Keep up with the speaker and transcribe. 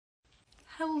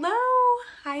Hello.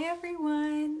 Hi,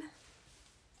 everyone.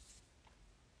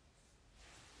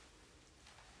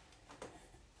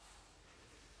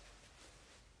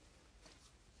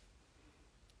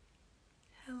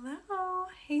 Hello.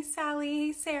 Hey, Sally.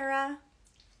 Hey, Sarah.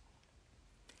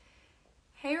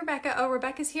 Hey, Rebecca. Oh,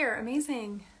 Rebecca's here.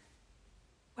 Amazing.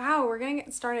 Wow, we're going to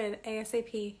get started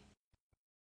ASAP.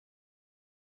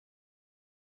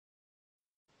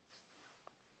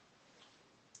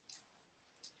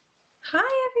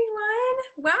 Hi,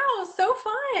 everyone. Wow, so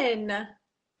fun.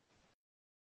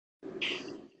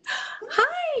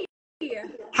 Hi.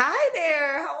 Hi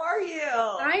there, how are you?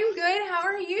 I'm good. How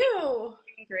are you?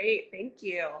 Great, thank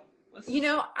you. You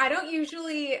know, I don't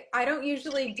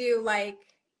usually do like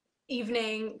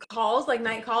evening calls, like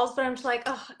night calls, but I'm just like,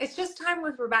 oh, it's just time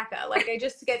with Rebecca. Like I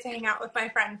just get to hang out with my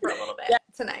friend for a little bit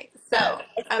tonight. So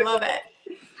I love it.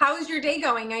 How is your day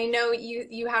going? I know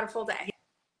you had a full day.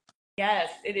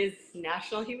 Yes, it is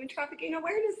National Human Trafficking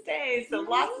Awareness Day, so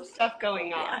lots of stuff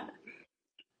going on. Yeah.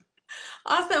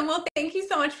 Awesome. Well, thank you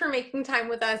so much for making time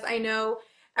with us. I know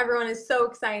everyone is so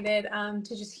excited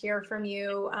to just hear from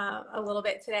you a little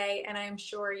bit today, and I'm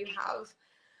sure you have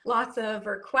lots of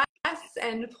requests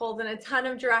and pulled in a ton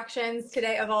of directions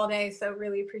today of all day, so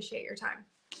really appreciate your time.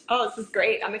 Oh, this is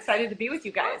great. I'm excited to be with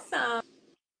you guys.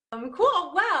 Awesome.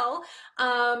 Cool. Well,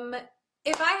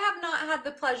 if I have not had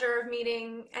the pleasure of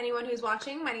meeting anyone who's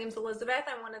watching, my name is Elizabeth.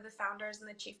 I'm one of the founders and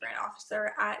the Chief Brand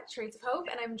Officer at Trades of Hope,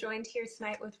 and I'm joined here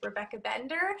tonight with Rebecca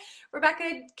Bender.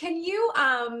 Rebecca, can you,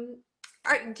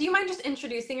 do you mind just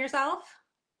introducing yourself?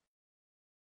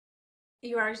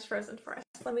 You are just frozen for us.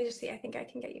 Let me just see. I think I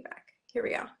can get you back. Here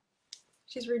we go.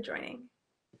 She's rejoining.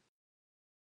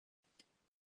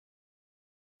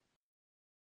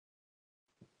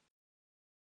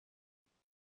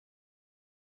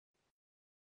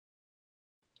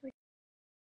 Here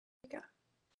we go.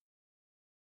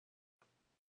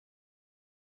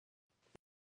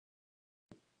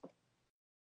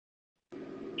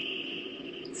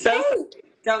 So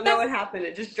don't know what happened.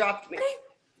 It just dropped me.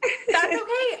 That's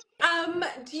okay.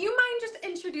 Do you mind just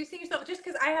introducing yourself? Just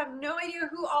because I have no idea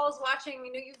who all is watching.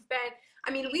 You know,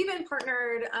 we've been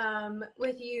partnered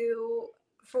with you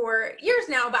for years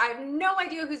now, but I have no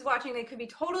idea who's watching. They could be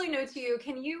totally new to you.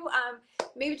 Can you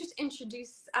maybe just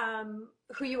introduce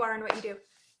who you are and what you do?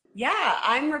 Yeah,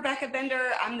 I'm Rebecca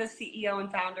Bender. I'm the CEO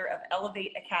and founder of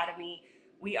Elevate Academy.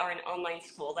 We are an online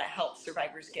school that helps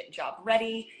survivors get job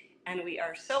ready, and we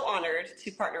are so honored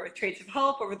to partner with Trades of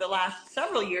Hope over the last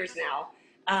several years now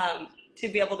to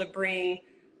be able to bring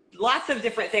lots of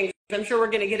different things I'm sure we're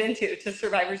going to get into to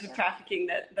survivors of trafficking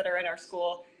that are in our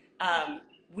school.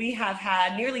 We have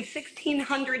had nearly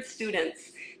 1,600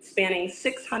 students spanning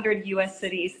 600 U.S.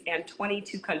 cities and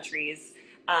 22 countries.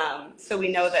 So we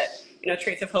know that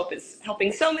Trades of Hope is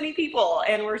helping so many people,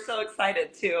 and we're so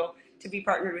excited to be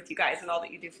partnered with you guys and all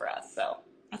that you do for us. So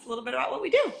that's a little bit about what we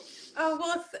do. Oh,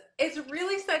 well, it's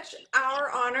really such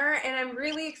our honor, and I'm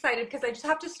really excited because I just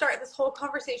have to start this whole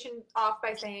conversation off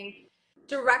by saying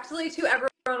directly to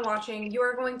everyone watching, you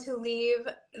are going to leave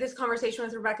this conversation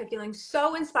with Rebecca feeling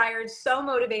so inspired, so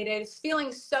motivated,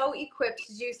 feeling so equipped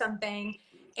to do something.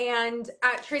 And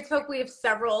at Trades Hope, we have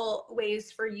several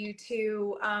ways for you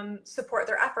to support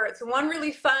their efforts. One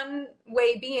really fun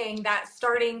way being that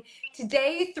starting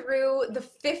today through the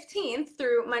 15th,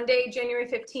 through Monday, January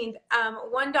 15th,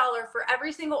 $1 for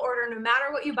every single order, no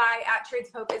matter what you buy at Trades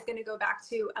Hope, is going to go back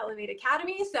to Elevate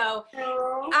Academy. So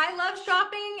I love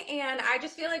shopping, and I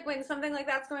just feel like when something like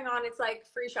that's going on, it's like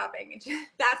free shopping.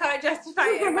 That's how I justify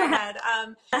it in my head.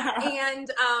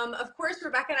 Of course,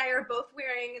 Rebecca and I are both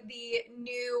wearing the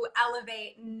new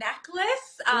Elevate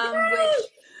necklace, which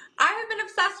I have been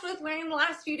obsessed with wearing the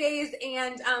last few days.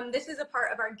 And this is a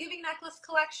part of our giving necklace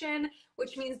collection,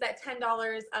 which means that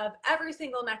 $10 of every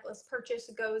single necklace purchase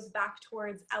goes back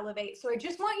towards Elevate. So I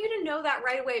just want you to know that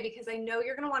right away, because I know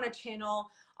you're going to want to channel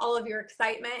all of your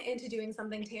excitement into doing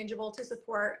something tangible to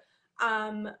support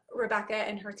Rebecca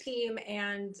and her team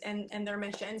and their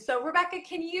mission. So Rebecca,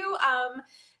 can you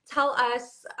tell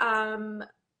us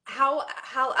how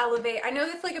Elevate, I know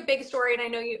it's like a big story, and I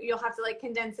know you'll have to like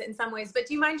condense it in some ways, but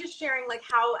do you mind just sharing like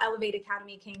how Elevate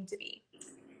Academy came to be?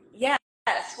 Yes.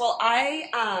 Well,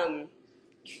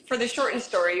 for the shortened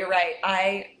story, you're right.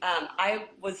 I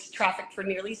was trafficked for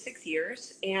nearly 6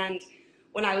 years, and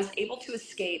when I was able to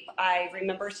escape, I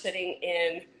remember sitting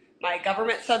in my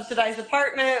government subsidized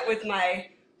apartment with my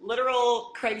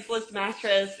literal Craigslist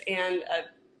mattress and a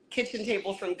kitchen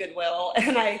table from Goodwill,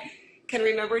 and I can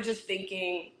remember just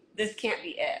thinking, this can't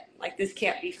be it. Like, this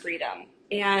can't be freedom.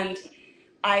 And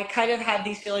I kind of had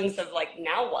these feelings of like,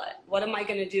 now what? What am I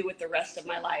going to do with the rest of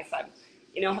my life? I'm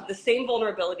have the same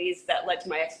vulnerabilities that led to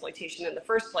my exploitation in the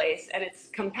first place. And it's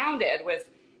compounded with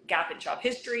gap in job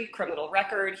history, criminal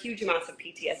record, huge amounts of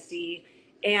PTSD.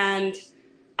 And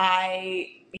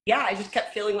I just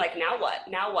kept feeling like, now what,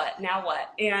 now what, now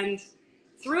what? And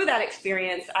through that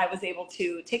experience, I was able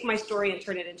to take my story and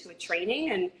turn it into a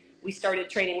training. And we started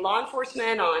training law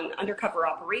enforcement on undercover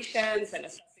operations and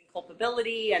assessing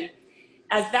culpability. And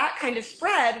as that kind of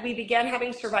spread, we began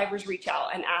having survivors reach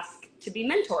out and ask to be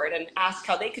mentored and ask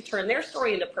how they could turn their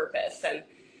story into purpose, and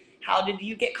how did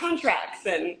you get contracts,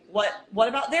 and what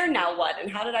about their now what, and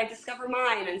how did I discover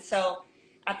mine? And so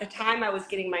at the time I was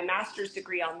getting my master's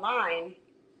degree online,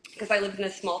 because I lived in a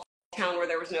small town where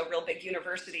there was no real big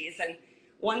universities. And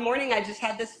one morning I just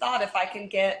had this thought, if I can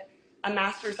get a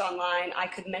master's online, I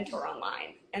could mentor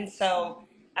online. And so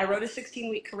I wrote a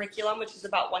 16-week curriculum, which is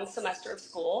about one semester of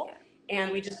school.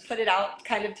 And we just put it out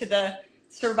kind of to the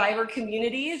survivor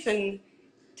communities. And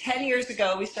 10 years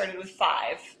ago, we started with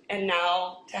 5. And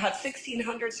now to have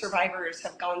 1,600 survivors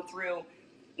have gone through.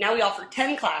 Now we offer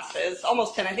 10 classes,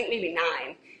 almost 10, I think maybe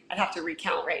 9. I'd have to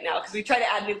recount right now, because we try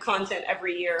to add new content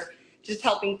every year, just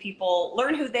helping people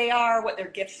learn who they are, what their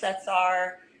gift sets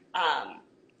are,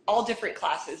 all different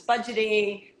classes: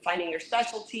 budgeting, finding your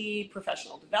specialty,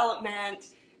 professional development,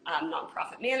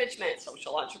 nonprofit management,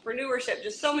 social entrepreneurship,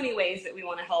 just so many ways that we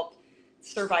want to help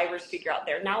survivors figure out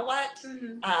their now what.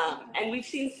 And we've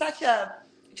seen such a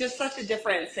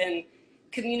difference in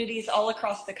communities all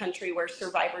across the country where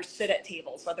survivors sit at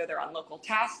tables, whether they're on local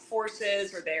task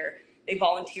forces or they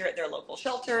volunteer at their local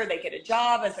shelter, they get a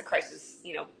job as a crisis,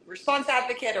 response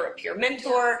advocate or a peer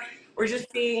mentor. We're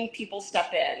just seeing people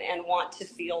step in and want to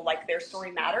feel like their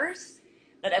story matters,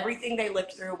 that everything they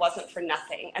lived through wasn't for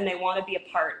nothing, and they want to be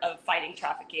a part of fighting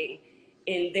trafficking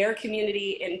in their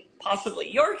community, in possibly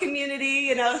your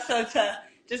community, so to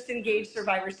just engage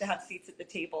survivors to have seats at the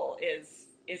table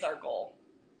is our goal.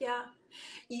 Yeah.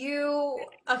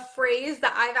 A phrase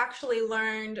that I've actually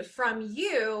learned from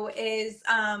you is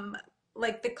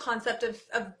like the concept of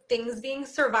things being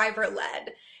survivor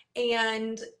led.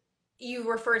 And you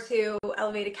refer to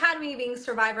Elevate Academy being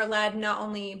survivor led, not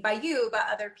only by you, but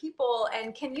other people.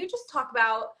 And can you just talk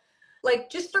about, like,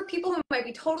 just for people who might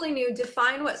be totally new,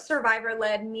 define what survivor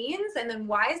led means, and then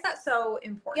why is that so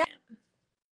important?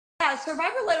 Yeah,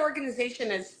 survivor-led organization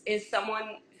is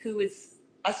someone who is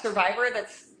a survivor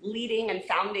that's leading and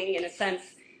founding, in a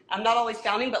sense, not always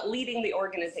founding, but leading the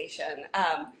organization.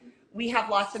 We have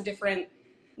lots of different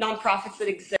nonprofits that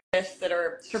exist that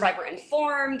are survivor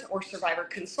informed or survivor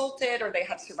consulted, or they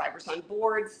have survivors on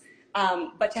boards.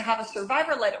 But to have a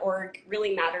survivor-led org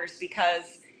really matters,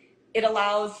 because it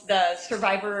allows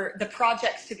the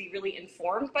projects to be really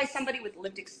informed by somebody with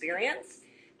lived experience.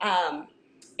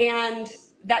 And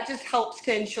that just helps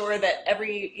to ensure that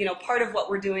every, part of what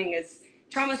we're doing is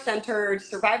trauma-centered,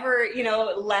 survivor,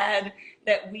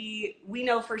 that we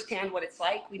know firsthand what it's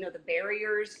like. We know the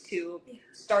barriers to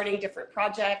starting different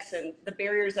projects and the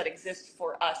barriers that exist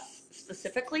for us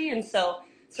specifically. And so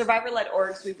survivor-led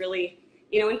orgs, we really,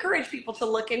 encourage people to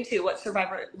look into what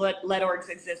survivor-led orgs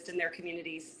exist in their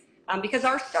communities. Because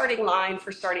our starting line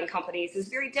for starting companies is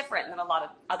very different than a lot of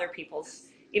other people's,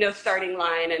 starting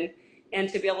line, and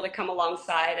to be able to come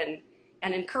alongside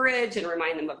and encourage and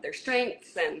remind them of their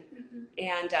strengths and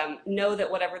know that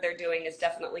whatever they're doing is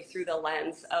definitely through the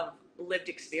lens of lived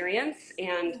experience,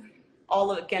 and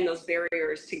all of, again, those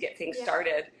barriers to get things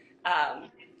started, are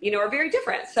very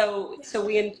different. So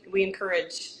we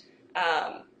encourage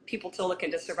people to look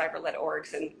into survivor-led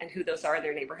orgs and who those are in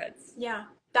their neighborhoods. Yeah,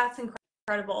 that's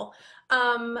incredible.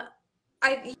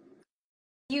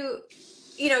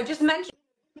 Just mentioned,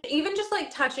 even just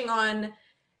like touching on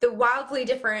the wildly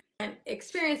different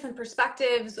experience and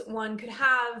perspectives one could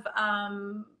have.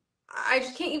 I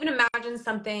just can't even imagine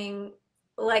something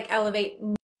like Elevate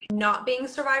not being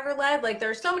survivor led. Like, there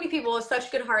are so many people with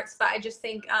such good hearts, but I just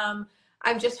think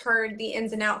I've just heard the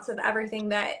ins and outs of everything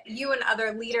that you and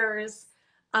other leaders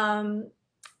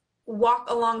walk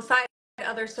alongside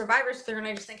other survivors through, and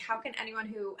I just think, how can anyone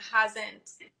who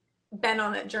hasn't been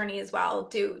on that journey as well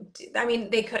I mean,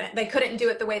 they couldn't do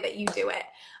it the way that you do it.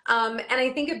 And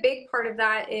I think a big part of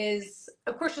that is,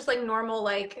 of course, just like normal,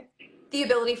 like the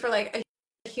ability for like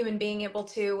a human being able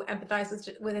to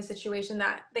empathize with a situation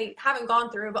that they haven't gone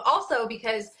through, but also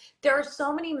because there are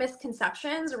so many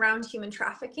misconceptions around human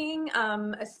trafficking,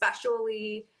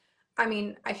 especially, I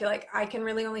mean, I feel like I can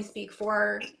really only speak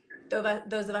for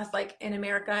those of us like in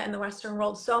America and the Western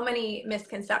world, so many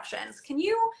misconceptions. Can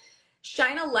you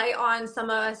shine a light on some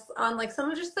of us, on like some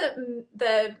of just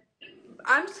the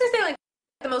I'm just gonna say like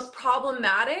the most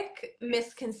problematic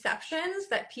misconceptions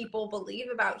that people believe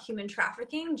about human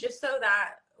trafficking, just so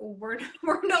that we're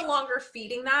no longer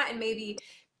feeding that and maybe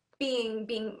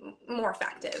being more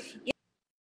effective.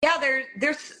 Yeah,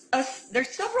 there's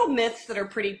several myths that are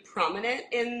pretty prominent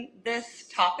in this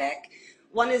topic.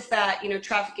 One is that,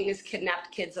 trafficking is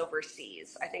kidnapped kids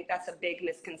overseas. I think that's a big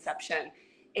misconception.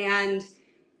 And,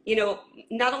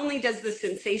 not only does the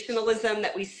sensationalism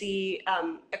that we see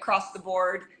across the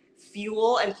board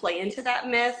fuel and play into that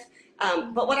myth,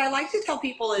 but what I like to tell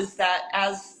people is that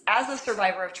as a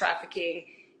survivor of trafficking,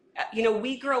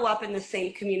 we grow up in the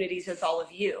same communities as all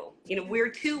of you. We're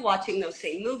too watching those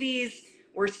same movies.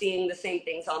 We're seeing the same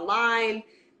things online.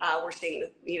 We're seeing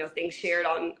things shared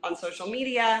on social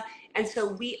media. And so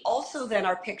we also then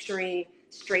are picturing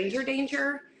stranger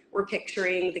danger. We're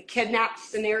picturing the kidnapped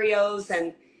scenarios.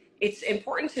 And it's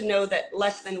important to know that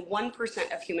less than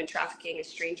 1% of human trafficking is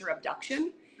stranger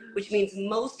abduction, which means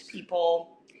most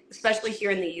people, especially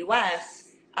here in the US,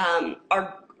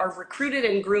 are recruited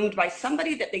and groomed by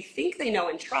somebody that they think they know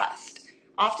and trust.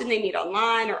 Often they meet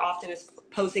online, or often is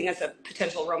posing as a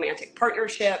potential romantic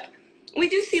partnership. We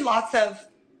do see lots of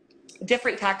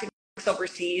different tactics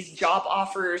overseas, job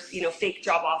offers, fake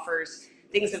job offers,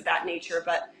 things of that nature.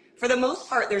 But for the most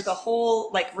part, there's a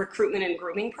whole recruitment and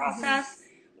grooming process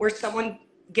where someone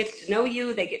gets to know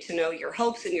you, they get to know your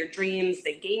hopes and your dreams,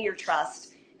 they gain your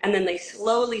trust, and then they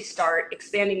slowly start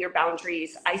expanding your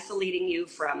boundaries, isolating you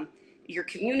from your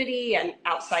community and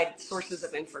outside sources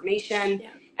of information. Yeah.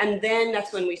 And then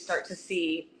that's when we start to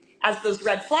see, as those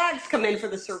red flags come in for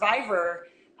the survivor,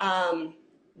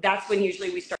 that's when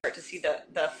usually we start to see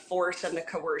the force and the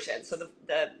coercion. So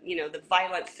the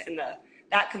violence and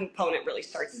that component really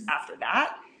starts after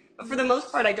that. But for the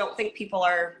most part, I don't think people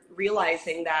are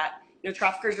realizing that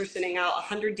traffickers are sending out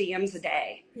 100 DMs a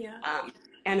day,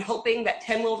 and hoping that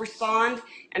 10 will respond,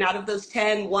 and out of those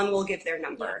 10, one will give their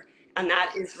number. And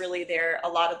that is really a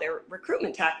lot of their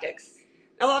recruitment tactics.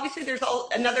 Now, obviously, there's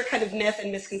another kind of myth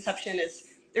and misconception is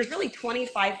there's really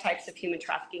 25 types of human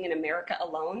trafficking in America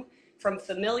alone, from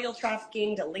familial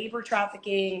trafficking to labor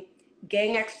trafficking,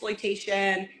 gang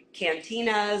exploitation,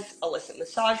 cantinas, illicit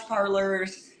massage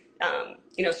parlors,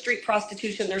 street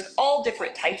prostitution. There's all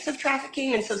different types of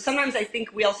trafficking. And so sometimes I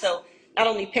think we also not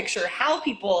only picture how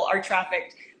people are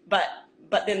trafficked, but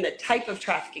then the type of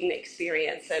trafficking they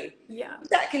experience. And what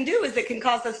that can do is it can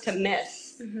cause us to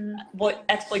miss what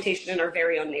exploitation in our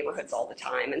very own neighborhoods all the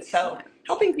time. And so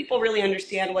helping people really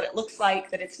understand what it looks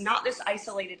like, that it's not this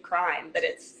isolated crime, that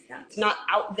it's not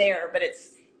out there, but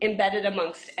it's embedded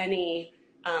amongst any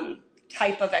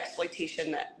type of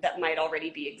exploitation that might already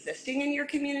be existing in your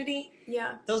community.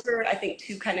 Yeah. Those are, I think,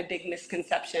 two kind of big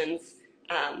misconceptions.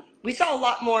 We saw a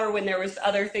lot more when there was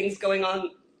other things going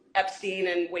on, Epstein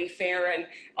and Wayfair and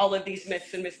all of these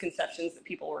myths and misconceptions that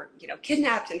people were,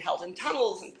 kidnapped and held in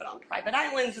tunnels and put on private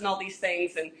islands and all these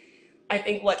things. And I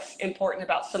think what's important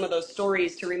about some of those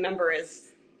stories to remember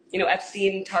is,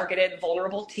 Epstein targeted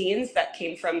vulnerable teens that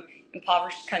came from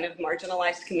impoverished, kind of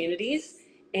marginalized communities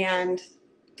and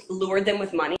lured them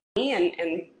with money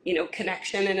and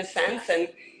connection in a sense. And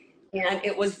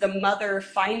it was the mother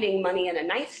finding money in a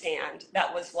nightstand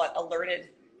that was what alerted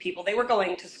people. They were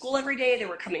going to school every day, they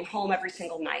were coming home every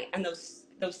single night, and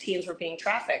those teens were being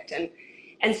trafficked.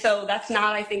 And so that's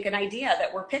not, I think, an idea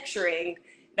that we're picturing,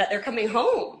 that they're coming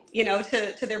home,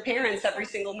 to their parents every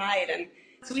single night. And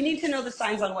so we need to know the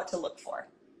signs on what to look for.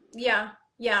 Yeah.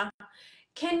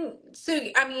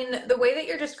 The way that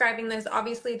you're describing this,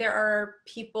 obviously there are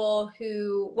people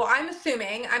who, I'm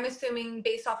assuming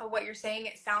based off of what you're saying,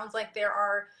 it sounds like there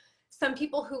are some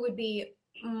people who would be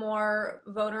more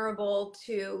vulnerable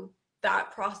to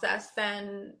that process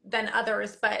than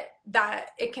others, but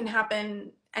that it can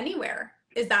happen anywhere.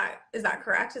 Is that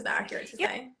correct? Is that accurate to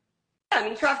say?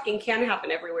 Yeah, trafficking can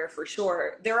happen everywhere for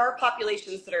sure. There are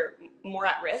populations that are more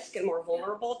at risk and more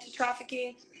vulnerable to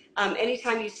trafficking.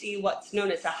 Anytime you see what's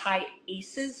known as a high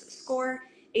ACEs score,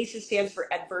 ACEs stands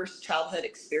for Adverse Childhood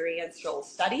Experiential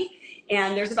Study,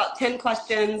 and there's about 10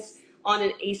 questions on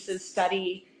an ACEs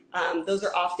study. Those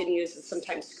are often used as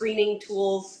sometimes screening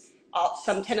tools.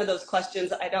 Some 10 of those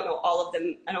questions, I don't know all of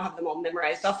them, I don't have them all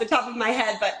memorized off the top of my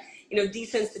head, but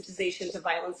desensitization to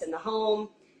violence in the home,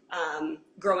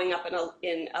 growing up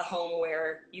in a home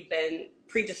where you've been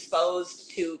predisposed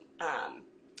to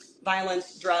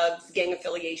violence, drugs, gang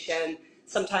affiliation,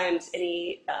 sometimes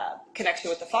any connection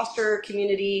with the foster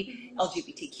community,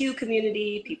 LGBTQ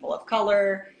community, people of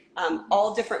color,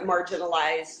 all different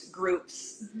marginalized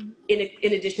groups, in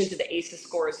addition to the ACEs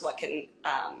scores, what can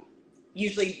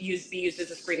usually be used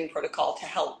as a screening protocol to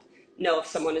help know if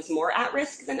someone is more at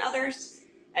risk than others.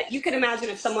 You can imagine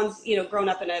if someone's, grown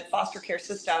up in a foster care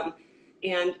system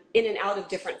and in and out of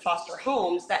different foster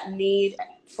homes, that need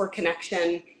for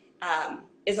connection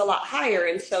is a lot higher.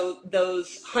 And so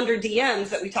those 100 DMs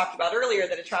that we talked about earlier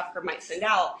that a trafficker might send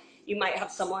out, you might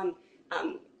have someone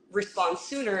respond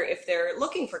sooner if they're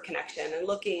looking for connection and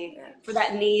looking for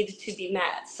that need to be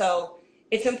met. So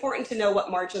it's important to know what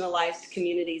marginalized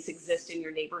communities exist in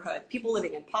your neighborhood. People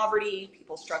living in poverty,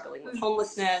 people struggling with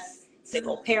homelessness,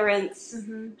 single parents,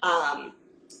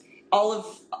 all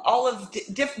of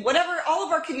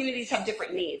our communities have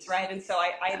different needs, right? And so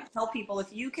I tell people,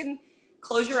 if you can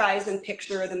close your eyes and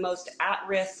picture the most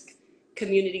at-risk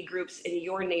community groups in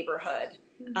your neighborhood,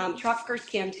 traffickers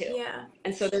can too. Yeah.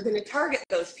 And so they're going to target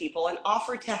those people and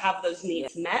offer to have those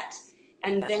needs met.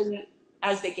 And then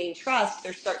as they gain trust,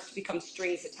 there starts to become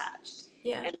strings attached.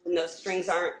 Yeah. And when those strings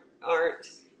aren't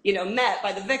met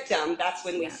by the victim, that's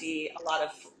when we see a lot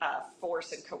of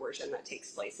force and coercion that takes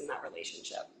place in that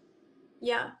relationship.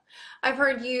 Yeah. I've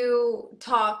heard you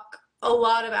talk a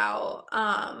lot about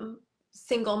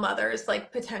single mothers,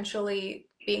 like potentially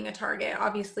being a target,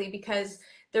 obviously, because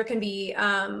there can be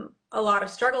a lot of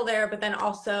struggle there, but then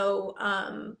also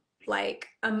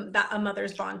that a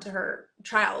mother's bond to her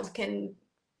child can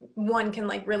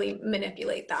like really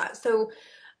manipulate that. So,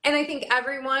 and I think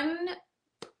everyone,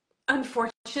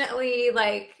 unfortunately,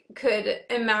 like could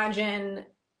imagine,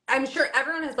 I'm sure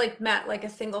everyone has like met like a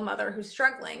single mother who's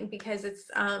struggling, because it's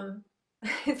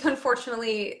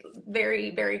unfortunately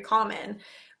very, very common.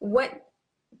 What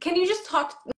can you just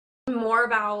talk more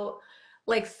about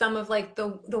like some of like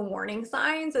the warning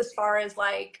signs, as far as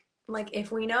like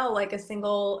if we know like a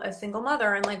single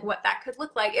mother, and like what that could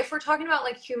look like if we're talking about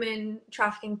like human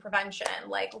trafficking prevention?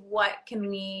 Like what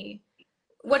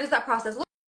does that process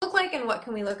look like, and what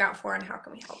can we look out for, and how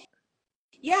can we help?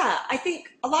 Yeah, I think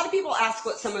a lot of people ask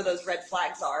what some of those red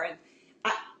flags are, and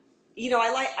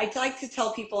I like to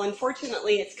tell people,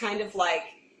 unfortunately, it's kind of like,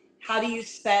 how do you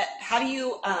spot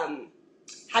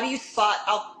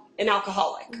an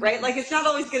alcoholic, right? Like, it's not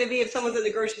always going to be if someone's in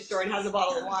the grocery store and has a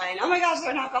bottle of wine, oh my gosh, they're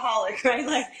an alcoholic, right?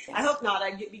 Like, I hope not.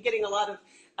 I'd be getting a lot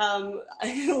of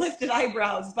lifted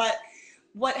eyebrows. But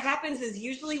what happens is,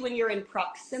 usually when you're in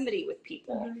proximity with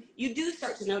people, you do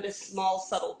start to notice small,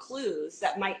 subtle clues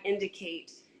that might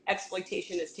indicate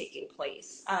exploitation is taking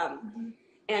place.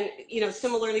 And,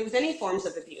 similarly with any forms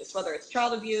of abuse, whether it's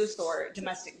child abuse or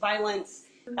domestic violence,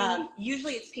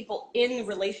 usually it's people in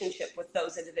relationship with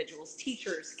those individuals,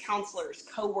 teachers, counselors,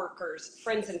 coworkers,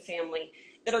 friends and family,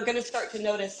 that are going to start to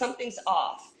notice something's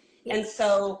off. And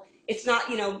so it's not,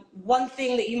 one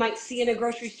thing that you might see in a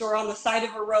grocery store on the side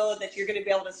of a road that you're going to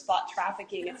be able to spot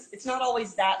trafficking. It's not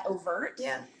always that overt.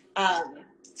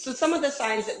 So some of the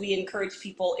signs that we encourage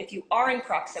people, if you are in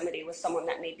proximity with someone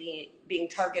that may be being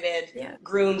targeted,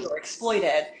 groomed, or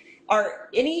exploited, are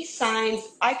any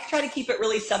signs. I try to keep it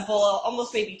really simple,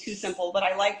 almost maybe too simple, but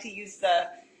I like to use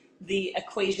the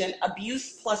equation: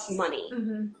 abuse plus money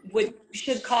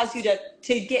should cause you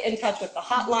to get in touch with the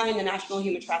hotline, the National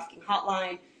Human Trafficking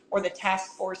Hotline, or the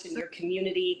task force in your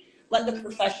community. Let the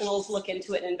professionals look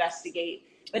into it and investigate.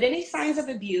 But any signs of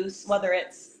abuse, whether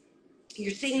it's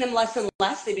you're seeing them less and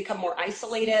less, they become more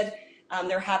isolated,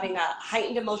 they're having a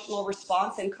heightened emotional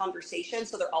response in conversation,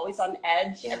 so they're always on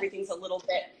edge. Everything's a little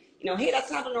bit, hey,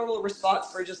 that's not a normal response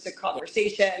for just a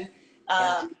conversation.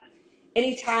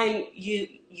 Anytime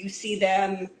you see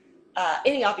them,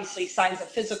 any obviously signs of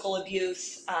physical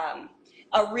abuse,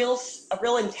 a real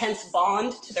intense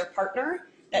bond to their partner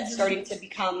that's starting to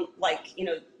become like,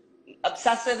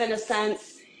 obsessive in a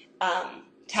sense,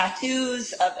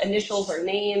 tattoos of initials or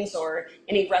names, or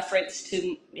any reference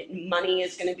to money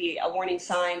is going to be a warning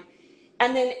sign.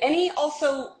 And then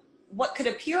also what could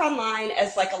appear online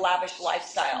as like a lavish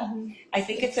lifestyle. I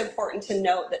think it's important to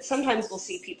note that sometimes we'll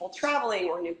see people traveling,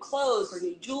 or new clothes, or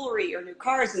new jewelry, or new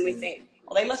cars, and we think,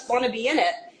 well, they must want to be in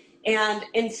it. And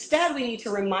instead, we need to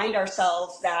remind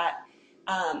ourselves that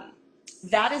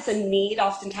that is a need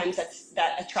oftentimes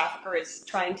that a trafficker is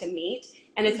trying to meet,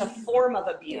 and it's a form of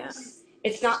abuse.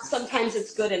 It's not, sometimes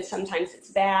it's good and sometimes it's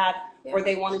bad, or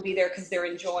they want to be there because they're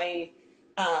enjoying,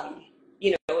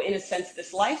 in a sense,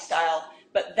 this lifestyle.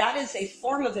 But that is a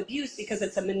form of abuse because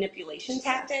it's a manipulation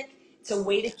tactic. It's a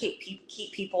way to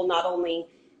keep people not only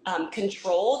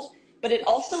controlled, but it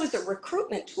also is a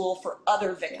recruitment tool for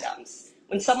other victims.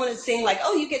 When someone is saying like,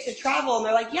 oh, you get to travel, and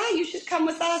they're like, yeah, you should come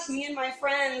with us. Me and my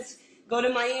friends go to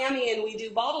Miami and we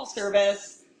do bottle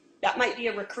service. That might be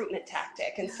a recruitment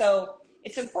tactic. And so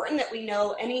it's important that we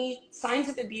know any signs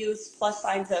of abuse plus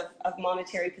signs of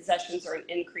monetary possessions or an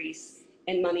increase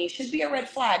in money should be a red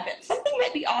flag that something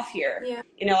might be off here.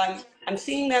 I'm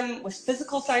seeing them with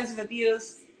physical signs of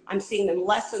abuse. I'm seeing them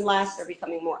less and less. They're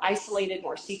becoming more isolated,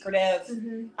 more secretive.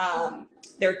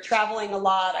 They're traveling a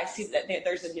lot. I see that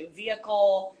there's a new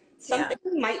vehicle.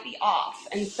 Something might be off.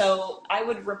 And so I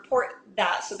would report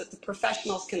that so that the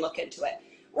professionals can look into it.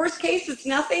 Worst case, it's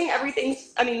nothing.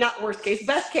 Everything's, I mean, not worst case,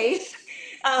 best case.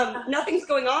 Nothing's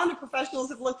going on. The professionals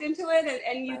have looked into it,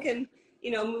 and you can,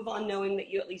 move on knowing that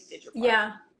you at least did your part.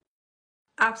 Yeah,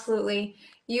 absolutely.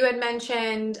 You had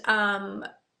mentioned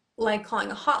like calling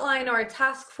a hotline or a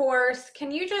task force. Can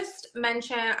you just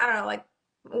mention, I don't know, like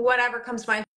whatever comes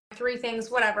to mind, 3 things,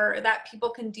 whatever, that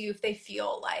people can do if they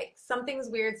feel like something's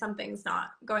weird, something's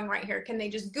not going right here? Can they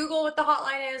just Google what the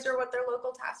hotline is or what their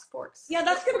local task force? Yeah,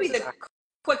 that's going to be the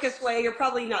quickest way. You're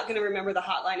probably not going to remember the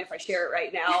hotline if I share it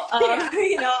right now.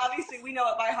 Obviously we know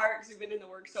it by heart because we've been in the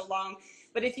work so long.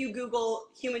 But if you Google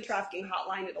human trafficking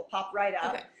hotline, it'll pop right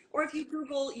up. Okay. Or if you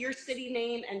Google your city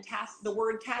name and the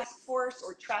word task force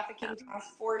or trafficking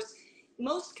task force,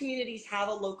 most communities have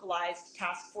a localized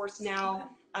task force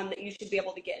now that you should be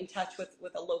able to get in touch with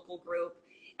a local group.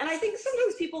 And I think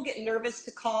sometimes people get nervous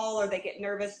to call, or they get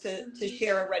nervous to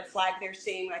share a red flag they're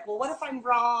seeing, like, well, what if I'm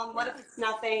wrong? What if it's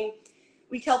nothing?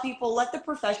 We tell people, let the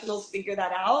professionals figure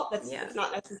that out. That's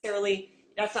not necessarily,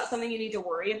 that's not something you need to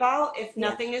worry about. If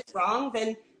nothing is wrong,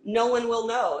 then no one will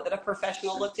know that a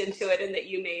professional looked into it and that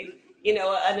you made,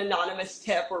 an anonymous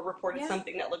tip or reported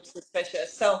something that looked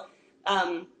suspicious. So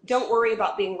don't worry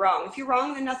about being wrong. If you're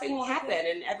wrong, then nothing will happen,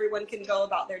 and everyone can go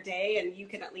about their day, and you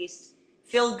can at least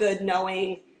feel good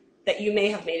knowing that you may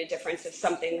have made a difference if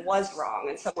something was wrong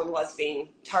and someone was being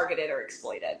targeted or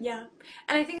exploited. Yeah.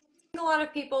 And I think a lot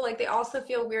of people, like, they also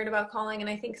feel weird about calling, and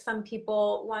I think some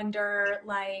people wonder,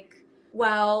 like,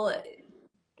 well,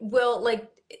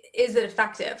 is it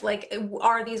effective? Like,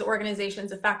 are these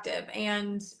organizations effective?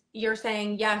 And you're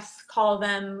saying, yes, call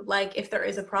them. Like, if there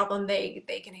is a problem, they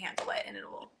can handle it, and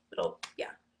it'll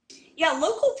Yeah,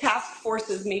 local task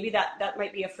forces, maybe that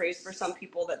might be a phrase for some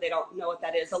people that they don't know what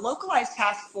that is. A localized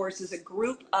task force is a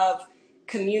group of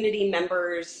community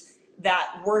members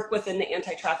that work within the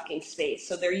anti-trafficking space.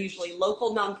 So they're usually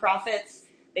local nonprofits.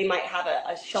 They might have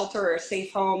a shelter or a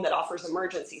safe home that offers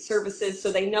emergency services,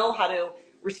 so they know how to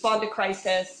respond to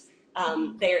crisis.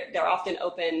 They're often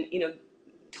open,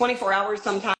 24 hours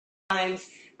sometimes.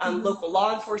 Local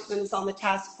law enforcement is on the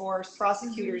task force,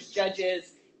 prosecutors,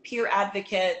 judges, peer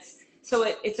advocates. So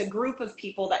it's a group of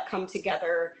people that come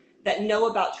together that know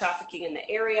about trafficking in the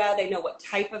area. They know what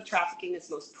type of trafficking is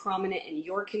most prominent in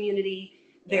your community.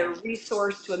 They're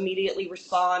resourced to immediately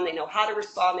respond. They know how to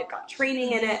respond. They've got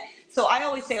training in it. So I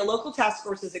always say a local task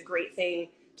force is a great thing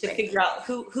to figure out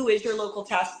who is your local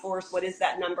task force, what is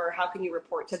that number, how can you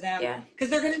report to them?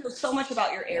 Because they're going to know so much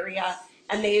about your area,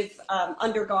 and they've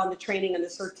undergone the training and the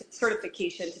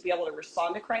certification to be able to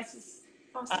respond to crisis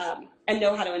and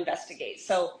know how to investigate.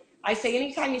 So I say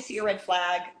anytime you see a red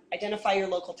flag, identify your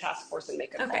local task force and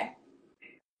make a call. Okay.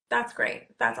 That's great.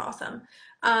 That's awesome.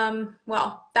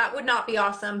 Well, that would not be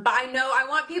awesome, but I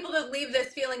want people to leave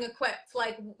this feeling equipped,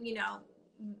 like,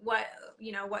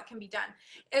 what can be done.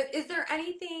 Is there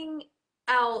anything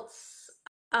else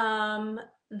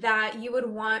that you would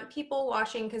want people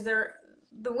watching? Because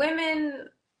the women,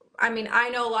 I mean, I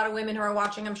know a lot of women who are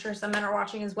watching. I'm sure some men are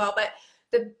watching as well, but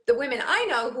the women I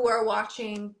know who are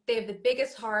watching, they have the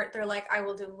biggest heart. They're like, I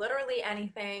will do literally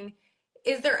anything.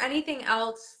 Is there anything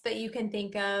else that you can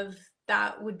think of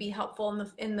that would be helpful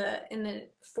in the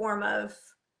form of,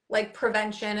 like,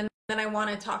 prevention? And then I want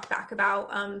to talk back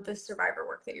about the survivor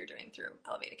work that you're doing through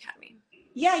Elevate Academy.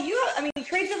 Yeah,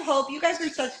 Trades of Hope, you guys are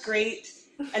such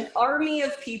an army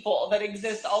of people that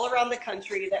exist all around the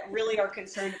country that really are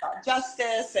concerned about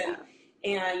justice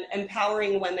and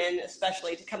empowering women,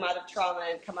 especially, to come out of trauma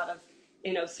and come out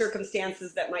of,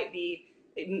 circumstances that might be,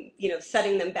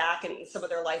 setting them back in some of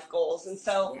their life goals. And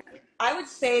so I would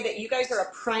say that you guys are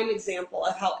a prime example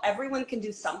of how everyone can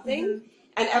do something,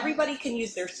 and everybody can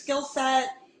use their skill set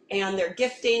and their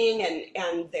gifting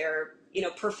and their,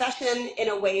 profession in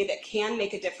a way that can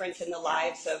make a difference in the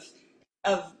lives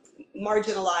of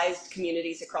marginalized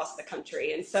communities across the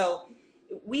country. And so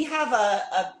we have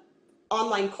a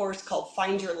online course called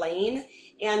Find Your Lane.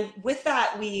 And with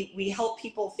that, we help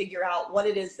people figure out what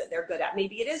it is that they're good at.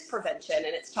 Maybe it is prevention, and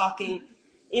it's talking,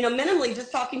 minimally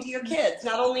just talking to your kids,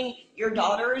 not only your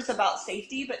daughters about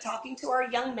safety, but talking to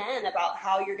our young men about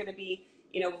how you're going to be,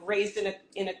 raised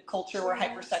in a culture where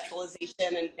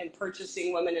hypersexualization and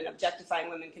purchasing women and objectifying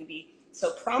women can be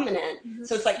so prominent.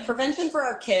 So it's like prevention for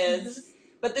our kids,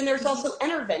 but then there's also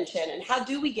intervention, and how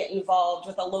do we get involved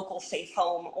with a local safe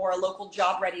home or a local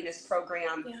job readiness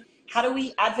program? How do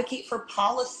we advocate for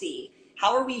policy?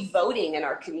 How are we voting in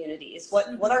our communities?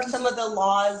 What are some of the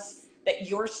laws that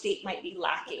your state might be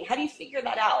lacking? How do you figure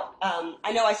that out?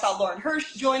 I know I saw Lauren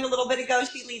Hirsch join a little bit ago.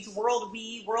 She leads World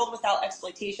Without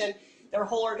Exploitation. Their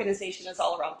whole organization is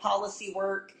all around policy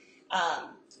work,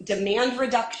 demand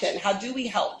reduction. How do we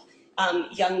help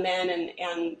young men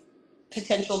and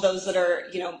potential those that are,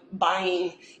 you know,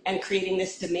 buying and creating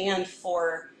this demand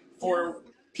for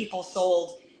people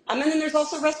sold? And then there's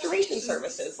also restoration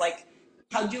services, like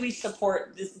how do we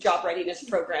support this job readiness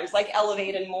programs like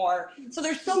Elevate and more. So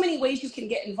there's so many ways you can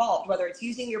get involved, whether it's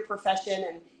using your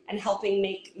profession and helping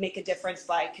make a difference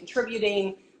by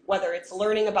contributing, whether it's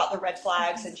learning about the red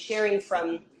flags and sharing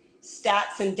from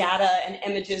stats and data and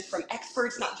images from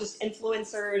experts, not just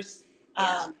influencers.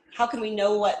 How can we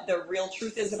know what the real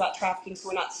truth is about trafficking so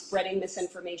we're not spreading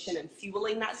misinformation and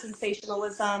fueling that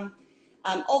sensationalism?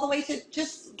 All the way to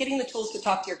just getting the tools to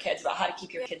talk to your kids about how to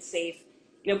keep your kids safe.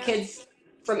 You know, kids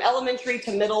from elementary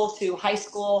to middle to high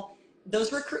school,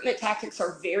 those recruitment tactics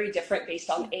are very different based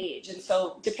on age. And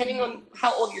so depending on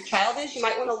how old your child is, you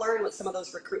might want to learn what some of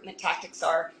those recruitment tactics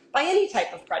are by any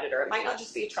type of predator. It might not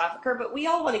just be a trafficker, but we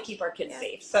all want to keep our kids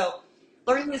safe. So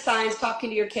learning the signs,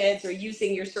 talking to your kids, or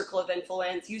using your circle of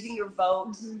influence, using your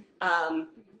vote.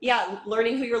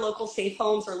 Learning who your local safe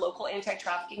homes or local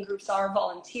anti-trafficking groups are,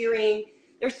 volunteering.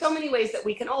 There's so many ways that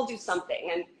we can all do something.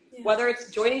 And whether it's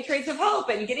joining Trades of Hope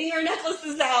and getting your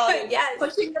necklaces out and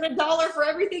pushing that $1 for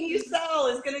everything you sell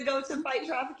is going to go to fight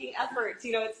trafficking efforts.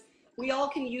 You know, we all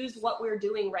can use what we're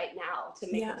doing right now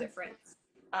to make a difference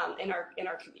in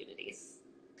our communities.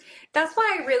 That's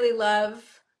why I really love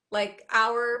like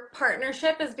our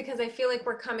partnership, is because I feel like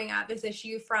we're coming at this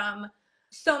issue from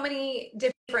so many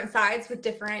different sides with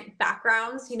different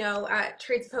backgrounds. You know, at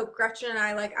Trades of Hope, Gretchen and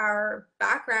I, like our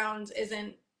background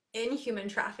isn't in human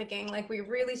trafficking. Like we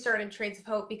really started Trades of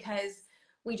Hope because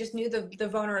we just knew the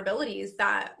vulnerabilities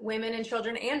that women and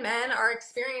children and men are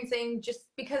experiencing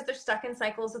just because they're stuck in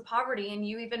cycles of poverty. And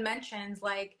you even mentioned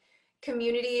like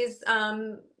communities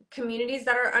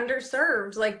that are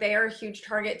underserved, like they are a huge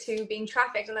target to being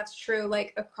trafficked. And that's true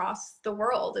like across the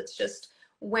world. It's just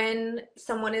when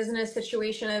someone is in a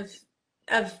situation of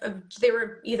they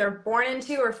were either born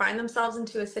into or find themselves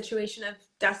into a situation of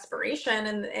desperation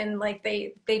and like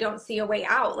they don't see a way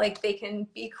out, like they can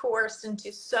be coerced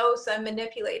into so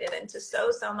manipulated into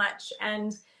so much.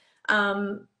 And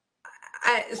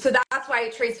so that's why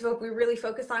at Trades of Hope we really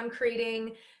focus on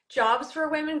creating jobs for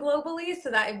women globally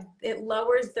so that it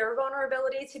lowers their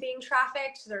vulnerability to being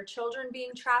trafficked, their children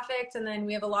being trafficked. And then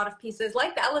we have a lot of pieces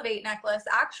like the Elevate necklace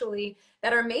actually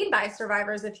that are made by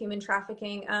survivors of human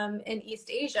trafficking in East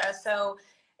Asia. So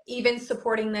even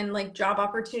supporting then like job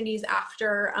opportunities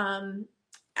after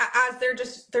as they're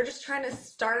just trying to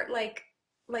start like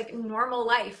normal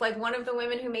life. Like one of the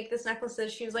women who make this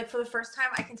necklaces, she was like, for the first time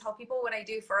I can tell people what I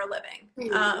do for a living.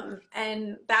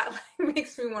 And that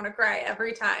makes me want to cry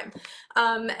every time.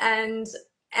 And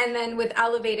then with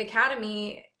Elevate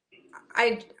Academy,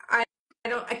 I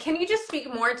don't, can you just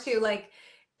speak more to like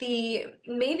the,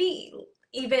 maybe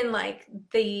even like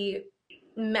the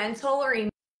mental or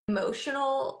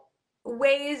emotional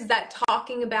ways that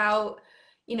talking about,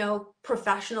 you know,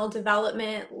 professional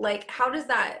development, like how does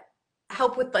that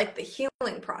help with like the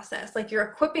healing process? Like you're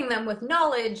equipping them with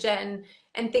knowledge and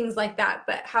things like that,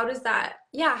 but how does that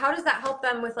help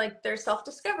them with like their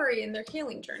self-discovery and their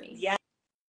healing journey? Yes,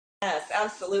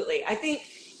 absolutely. I think,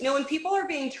 you know, when people are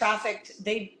being trafficked,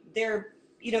 they're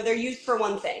used for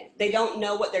one thing. They don't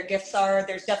know what their gifts are.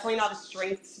 There's definitely not a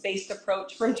strengths-based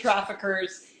approach from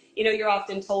traffickers. You know, you're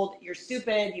often told you're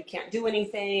stupid, you can't do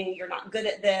anything, you're not good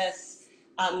at this,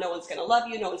 no one's going to love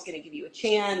you, no one's going to give you a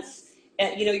chance.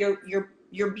 And, you know,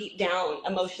 you're beat down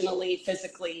emotionally,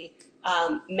 physically,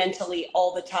 mentally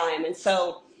all the time. And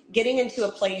so getting into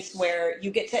a place where you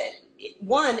get to,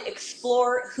 one,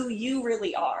 explore who you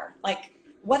really are. Like,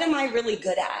 what am I really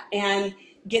good at? And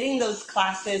getting those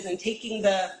classes and taking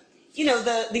the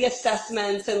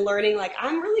assessments and learning, like,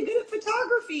 I'm really good at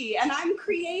photography and I'm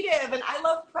creative and I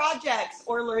love projects,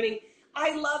 or learning,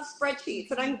 I love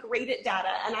spreadsheets and I'm great at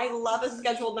data and I love a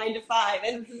scheduled 9 to 5.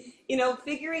 And, you know,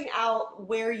 figuring out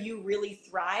where you really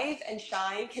thrive and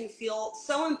shine can feel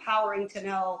so empowering to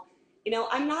know, you know,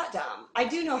 I'm not dumb. I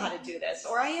do know how to do this,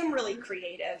 or I am really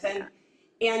creative.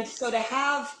 And so to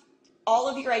have all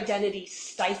of your identity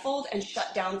stifled and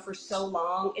shut down for so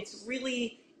long, it's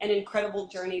really an incredible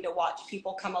journey to watch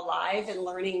people come alive and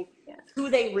learning who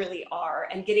they really are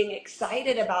and getting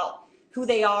excited about who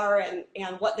they are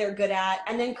and what they're good at,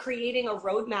 and then creating a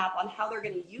roadmap on how they're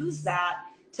going to use that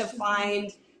to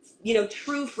find, you know,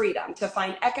 true freedom, to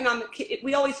find economic,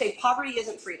 we always say poverty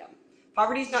isn't freedom.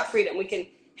 Poverty is not freedom. We can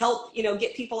help, you know,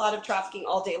 get people out of trafficking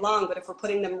all day long, but if we're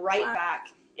putting them right back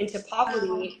into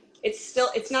poverty,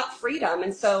 it's not freedom.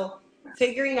 And so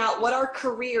figuring out what are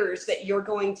careers that you're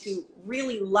going to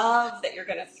really love, that you're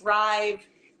going to thrive,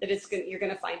 that you're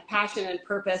going to find passion and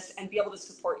purpose and be able to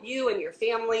support you and your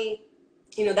family.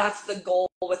 That's the goal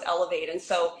with Elevate. And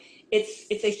so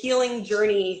it's a healing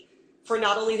journey for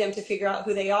not only them to figure out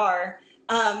who they are.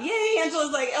 Yay,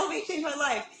 Angela's like, Elevate changed my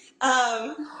life.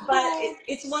 But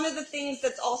it's one of the things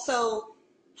that's also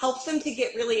helps them to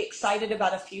get really excited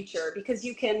about a future, because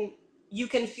you can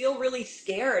feel really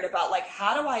scared about, like,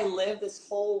 how do I live this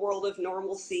whole world of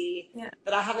normalcy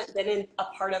that I haven't been a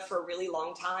part of for a really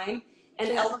long time. And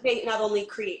Elevate not only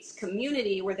creates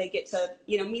community where they get to,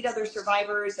 meet other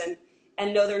survivors and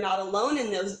know they're not alone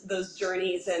in those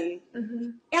journeys and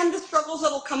the struggles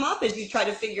that'll come up as you try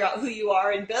to figure out who you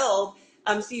are and build.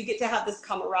 So you get to have this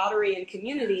camaraderie and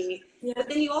community, but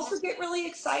then you also get really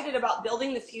excited about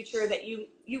building the future that you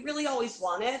really always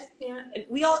wanted.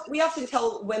 We often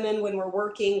tell women when we're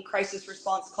working crisis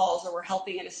response calls or we're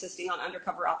helping and assisting on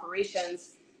undercover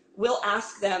operations, we'll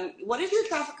ask them, what is your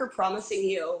trafficker promising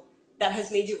you that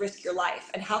has made you risk your life?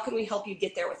 And how can we help you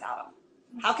get there without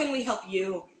them? How can we help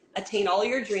you attain all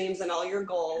your dreams and all your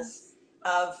goals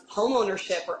of home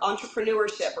ownership or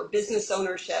entrepreneurship or business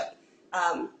ownership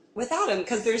without them?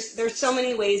 Because there's so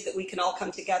many ways that we can all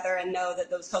come together and know that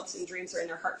those hopes and dreams are in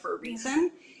their heart for a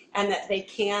reason, and that they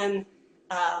can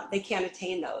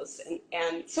attain those.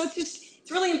 And so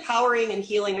it's really empowering and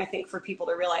healing, I think, for people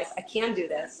to realize, I can do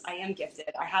this. I am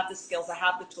gifted. I have the skills. I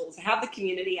have the tools. I have the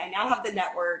community. I now have the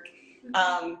network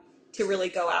to really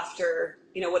go after,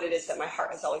 what it is that my heart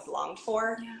has always longed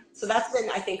for. So that's been,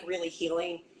 I think, really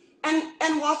healing.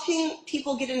 And watching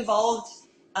people get involved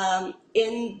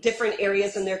in different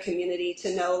areas in their community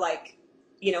to know, like,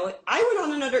 I went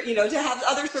on another, to have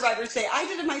other survivors say, I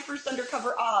did my first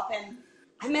undercover op and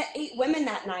I met 8 women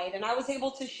that night and I was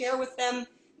able to share with them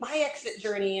my exit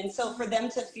journey. And so for them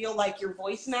to feel like your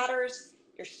voice matters,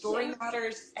 your story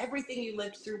matters, everything you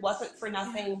lived through wasn't for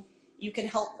nothing. You can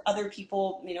help other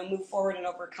people, move forward and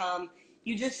overcome.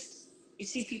 You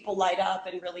see people light up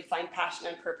and really find passion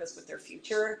and purpose with their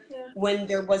future when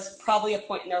there was probably a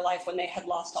point in their life when they had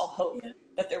lost all hope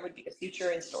that there would be a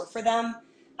future in store for them.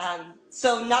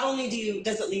 So not only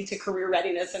does it lead to career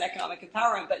readiness and economic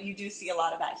empowerment, but you do see a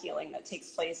lot of that healing that takes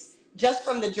place just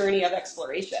from the journey of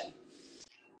exploration.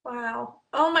 Wow.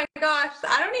 Oh my gosh.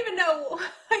 I don't even know.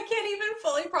 I can't even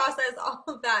fully process all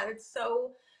of that. It's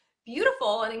so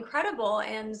beautiful and incredible.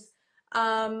 And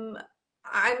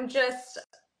I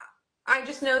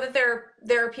just know that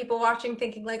there are people watching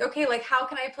thinking, like, okay, like, how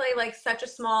can I play like such a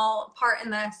small part in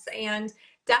this? And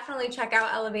definitely check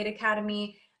out Elevate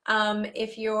Academy.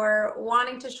 If you're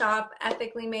wanting to shop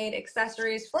ethically made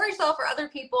accessories for yourself or other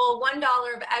people, $1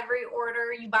 of every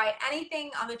order you buy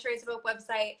anything on the Trace of Hope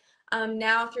website.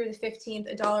 Now through the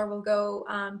 15th, $1 will go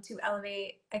to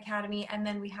Elevate Academy, and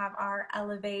then we have our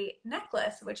Elevate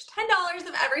necklace, which $10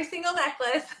 of every single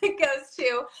necklace goes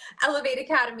to Elevate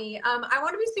Academy. I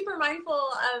want to be super mindful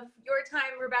of your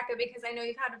time, Rebecca, because I know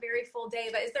you've had a very full day,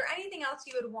 but is there anything else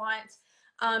you would want,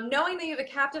 knowing that you have a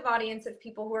captive audience of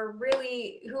people who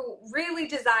really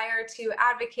desire to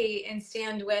advocate and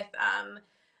stand with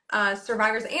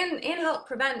survivors and help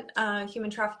prevent human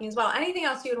trafficking as well? Anything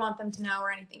else you would want them to know,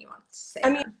 or anything you want to say?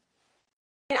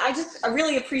 I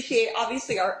really appreciate,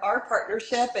 obviously, our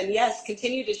partnership, and yes,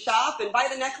 continue to shop and buy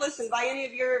the necklace and buy any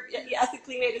of your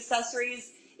ethically made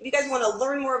accessories. If you guys want to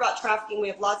learn more about trafficking, we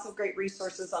have lots of great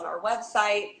resources on our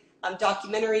website,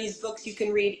 documentaries, books you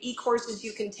can read, e-courses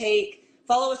you can take.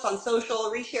 Follow us on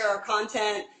social, reshare our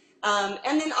content.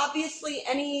 And then obviously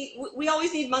we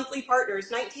always need monthly partners.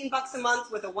 $19 a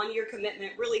month with a 1-year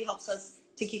commitment really helps us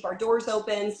to keep our doors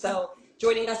open. So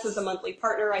joining us as a monthly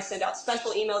partner, I send out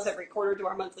special emails every quarter to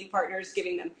our monthly partners,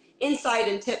 giving them insight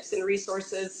and tips and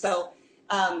resources. So,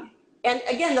 and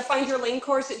again, the Find Your Lane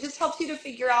course, it just helps you to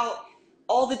figure out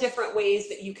all the different ways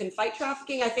that you can fight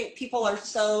trafficking. I think people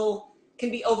can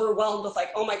be overwhelmed with, like,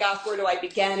 oh my gosh, where do I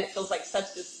begin? It feels like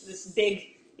such this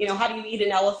big, how do you eat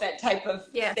an elephant type of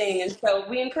thing. And so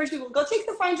we encourage people, go take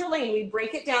the Find Your Lane. We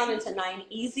break it down into 9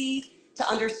 easy to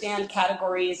understand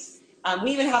categories.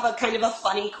 We even have a kind of a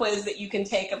funny quiz that you can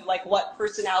take of, like, what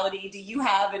personality do you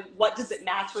have and what does it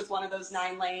match with one of those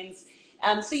 9 lanes.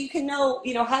 So you can know,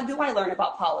 how do I learn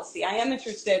about policy? I am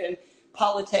interested in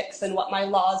politics and what my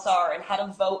laws are and how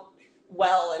to vote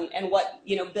well, and what,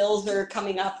 bills are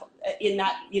coming up in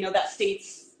that, that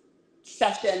state's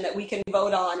session that we can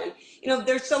vote on. And,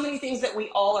 there's so many things that we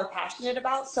all are passionate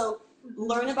about. So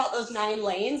learn about those 9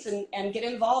 lanes and get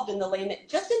involved in the lane that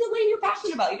just in the lane you're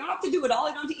passionate about. You don't have to do it all.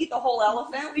 You don't have to eat the whole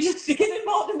elephant. We just get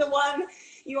involved in the one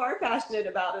you are passionate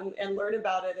about and learn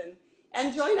about it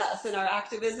and join us in our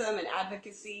activism and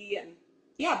advocacy and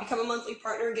yeah, become a monthly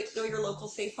partner, get to know your local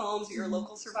safe homes or your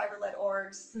local survivor-led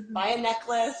orgs, buy a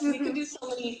necklace. We can do so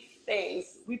many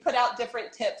things. We put out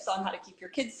different tips on how to keep your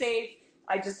kids safe.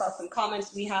 I just saw some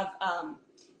comments. We have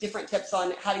different tips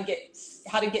on how to get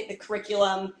the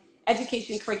curriculum,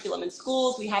 education curriculum in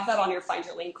schools. We have that on your Find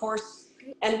Your Lane course.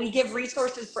 And we give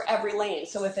resources for every lane.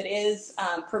 So if it is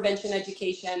prevention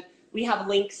education, we have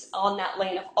links on that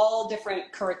lane of all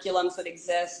different curriculums that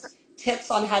exist,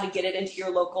 tips on how to get it into your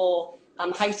local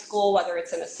high school, whether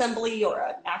it's an assembly or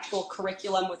an actual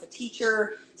curriculum with a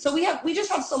teacher. So we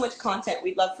just have so much content.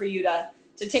 We'd love for you to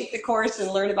take the course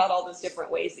and learn about all those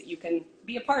different ways that you can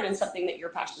be a part in something that you're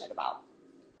passionate about.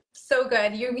 So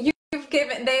good. They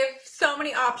have so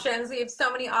many options. We have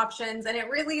so many options, and it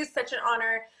really is such an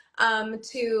honor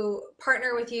to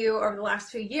partner with you over the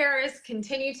last few years,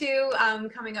 continue to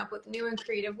coming up with new and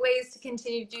creative ways to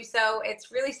continue to do so.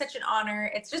 It's really such an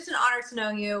honor. It's just an honor to know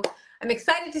you. I'm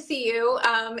excited to see you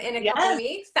in a couple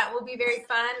weeks. That will be very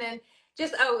fun. And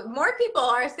just, more people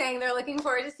are saying they're looking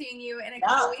forward to seeing you in a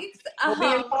couple weeks. We'll be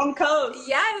in Palm Coast.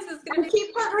 Yes, it's going to be.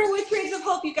 Keep partnering with Trades of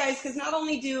Hope, you guys, because not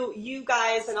only do you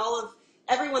guys and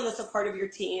everyone that's a part of your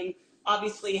team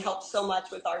obviously helps so much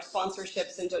with our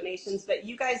sponsorships and donations, but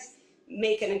you guys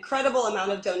make an incredible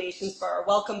amount of donations for our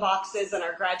welcome boxes and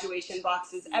our graduation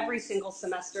boxes every single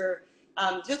semester.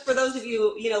 Just for those of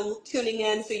you, tuning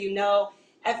in, so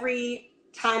every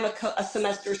time a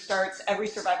semester starts, every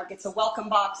survivor gets a welcome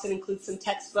box. It includes some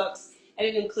textbooks, and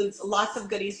it includes lots of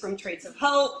goodies from Trades of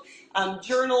Hope,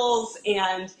 journals,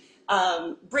 and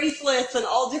bracelets, and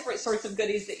all different sorts of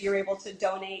goodies that you're able to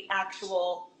donate,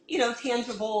 actual,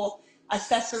 tangible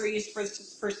accessories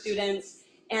for students.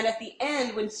 And at the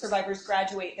end, when survivors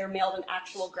graduate, they're mailed an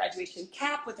actual graduation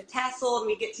cap with a tassel, and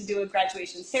we get to do a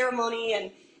graduation ceremony,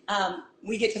 and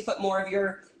we get to put more of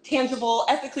your tangible,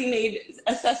 ethically made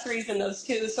accessories in those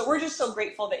too. So we're just so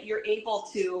grateful that you're able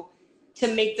to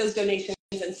make those donations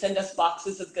and send us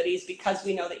boxes of goodies, because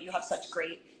we know that you have such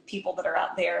great people that are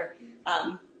out there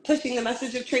pushing the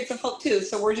message of Trades of Hope too.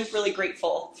 So we're just really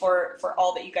grateful for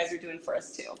all that you guys are doing for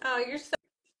us too. Oh, you're so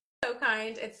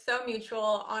kind. It's so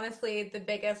mutual. Honestly, the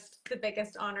biggest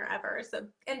honor ever. So,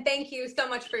 and thank you so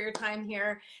much for your time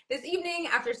here this evening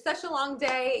after such a long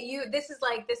day. This is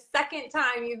like the second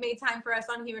time you've made time for us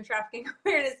on Human Trafficking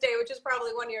Awareness Day, which is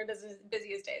probably one of your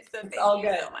busiest days. So thank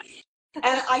you so much.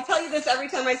 And I tell you this every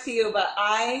time I see you, but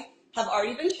I have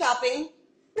already been shopping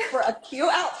for a cute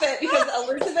outfit, because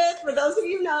Elizabeth, for those of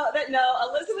you that know,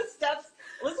 Elizabeth's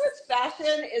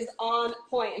fashion is on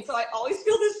point. And so I always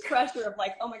feel this pressure of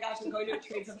like, oh my gosh, I'm going to a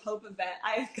Trades of Hope event.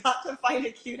 I've got to find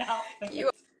a cute outfit. You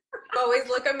always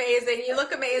look amazing. You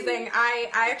look amazing. I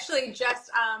actually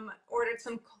just ordered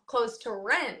some clothes to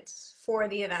rent for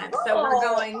the event. So we're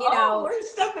going, we're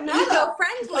stepping that up.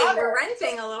 Eco-friendly. We're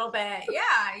renting a little bit.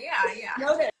 Yeah.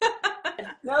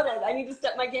 Noted. I need to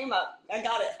step my game up. I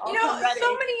got it.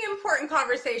 So many important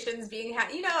conversations being had.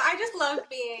 I just love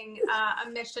being a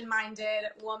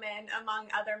mission-minded woman among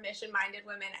other mission-minded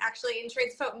women. Actually, in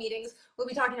Trades of Hope meetings, we'll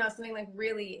be talking about something like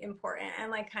really important and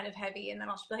like kind of heavy, and then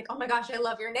I'll just be like, oh my gosh, I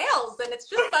love your nails. And it's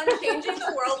just fun changing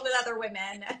the world with other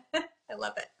women. I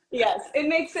love it. Yes, it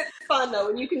makes it fun though,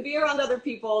 when you can be around other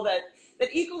people that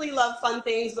equally love fun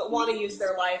things but want to use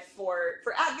their life for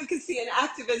advocacy and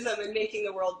activism and making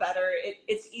the world better.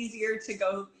 It's easier to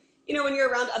go, when you're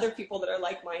around other people that are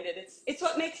like-minded. It's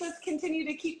what makes us continue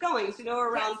to keep going. So,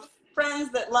 around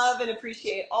friends that love and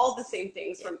appreciate all the same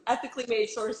things, from ethically made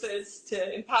sources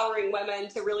to empowering women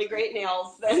to really great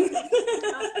nails. Then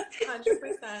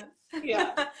 100%.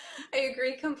 Yeah. I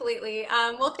agree completely.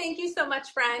 Well, thank you so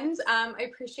much, friends. I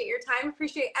appreciate your time.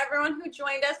 Appreciate everyone who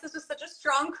joined us. This was such a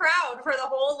strong crowd for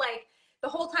the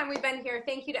whole time we've been here.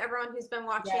 Thank you to everyone who's been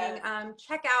watching. Yes.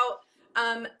 Check out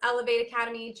Elevate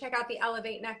Academy. Check out the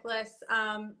Elevate necklace.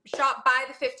 Shop by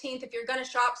the 15th if you're going to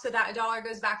shop, so that $1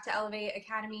 goes back to Elevate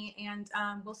Academy. And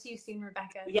we'll see you soon,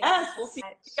 Rebecca. Yes, we'll see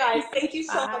you guys. Thank you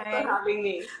so much for having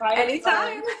me. Bye.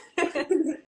 Anytime.